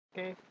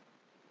Oke,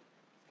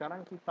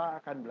 sekarang kita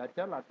akan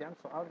belajar latihan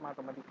soal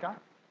matematika.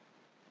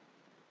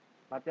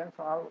 Latihan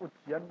soal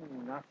ujian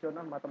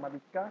nasional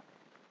matematika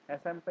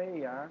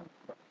SMP yang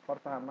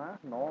pertama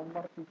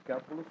nomor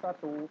 31.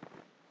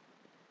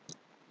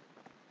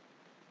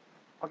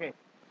 Oke.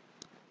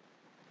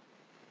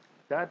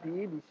 Jadi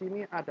di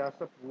sini ada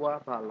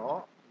sebuah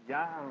balok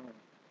yang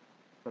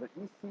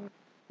berisi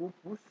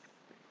kubus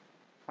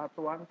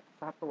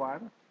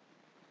satuan-satuan.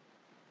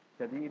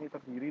 Jadi ini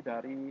terdiri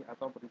dari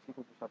atau berisi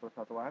kubus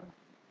satuan-satuan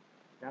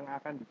yang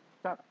akan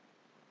dicat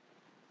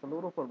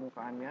seluruh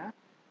permukaannya.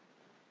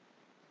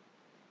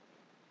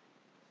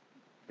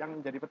 Yang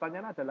menjadi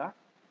pertanyaan adalah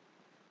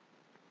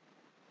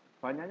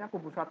banyaknya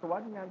kubus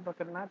satuan yang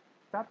terkena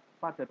cat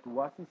pada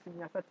dua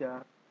sisinya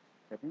saja.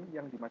 Jadi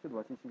yang dimaksud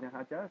dua sisinya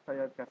saja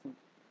saya kasih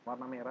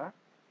warna merah.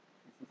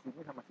 Sisi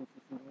sini sama sisi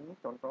sini,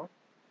 contoh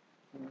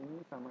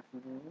sini sama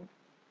sini,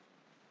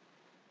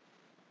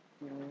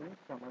 sini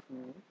sama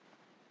sini.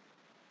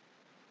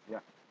 Ya,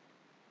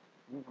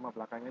 ini sama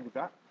belakangnya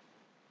juga.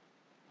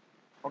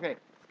 Oke,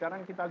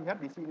 sekarang kita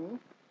lihat di sini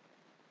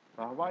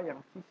bahwa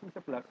yang sisi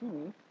sebelah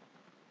sini,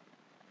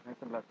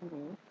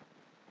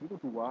 itu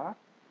 2,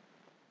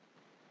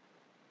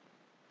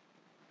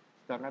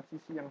 sedangkan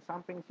sisi yang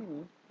samping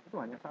sini itu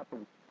hanya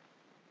 1.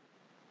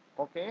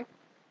 Oke,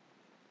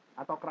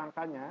 atau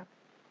kerangkanya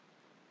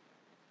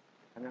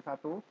hanya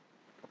 1.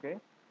 Oke,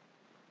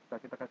 bisa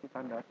kita kasih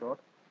tanda dot.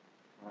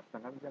 Nah,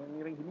 sedangkan yang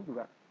miring ini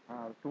juga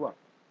 2.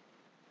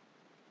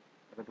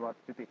 Ada 2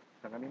 titik.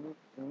 Sedangkan ini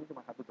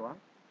cuma 1 doang,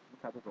 ini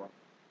 1 doang.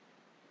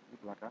 Di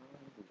belakang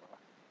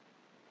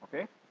 2.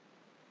 Oke,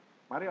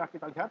 marilah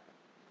kita lihat.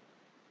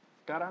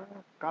 Sekarang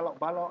kalau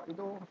balok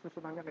itu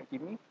susunannya kayak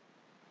gini.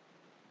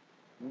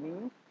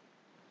 Ini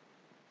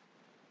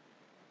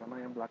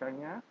sama yang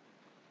belakangnya.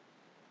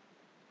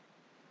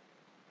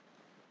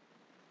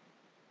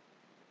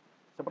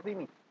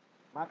 Seperti ini.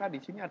 Maka di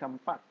sini ada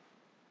 4.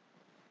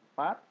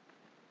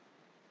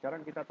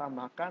 Sekarang kita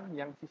tambahkan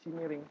yang sisi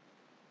miring.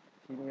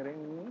 Sisi miring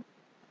ini.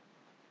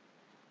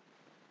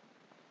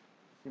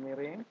 Sisi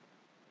miring.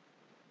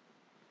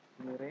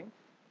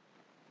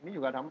 Ini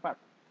juga ada 4.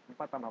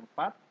 4 tambah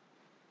 4.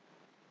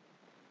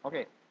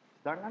 Oke.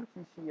 Sedangkan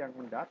sisi yang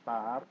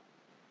mendatar.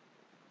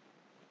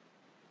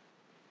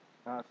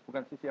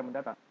 Bukan sisi yang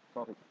mendatar.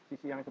 Sorry.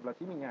 Sisi yang sebelah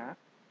sininya.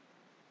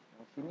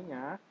 Yang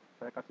sininya.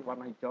 Saya kasih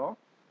warna hijau.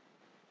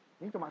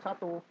 Ini cuma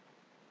 1.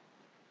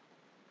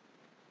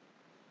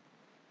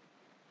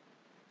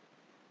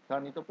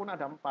 Dan itu pun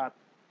ada 4.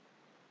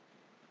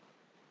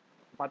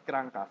 4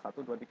 kerangka.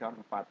 1, 2, 3,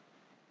 4.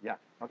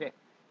 Ya, oke.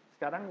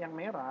 Sekarang yang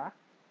merah,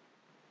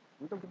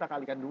 itu kita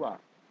kalikan 2.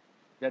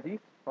 Jadi,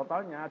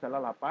 totalnya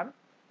adalah 8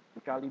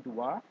 dikali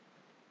 2,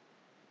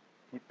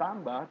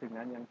 ditambah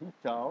dengan yang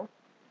hijau,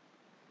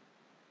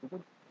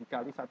 itu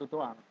dikali 1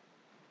 doang.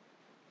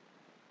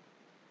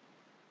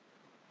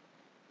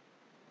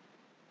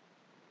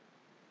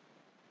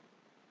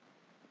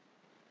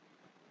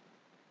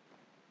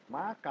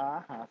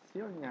 Maka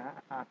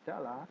hasilnya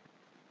adalah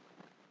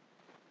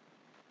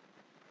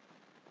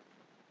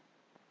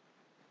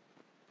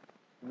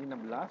ini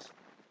 16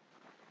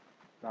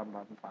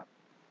 tambah 4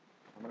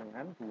 sama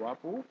dengan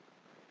 20.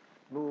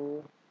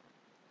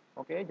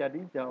 Oke, jadi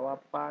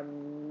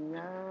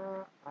jawabannya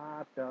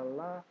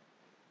adalah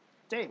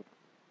C.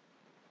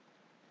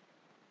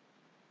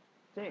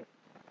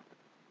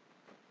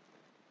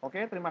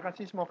 Oke, terima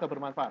kasih, semoga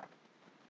bermanfaat.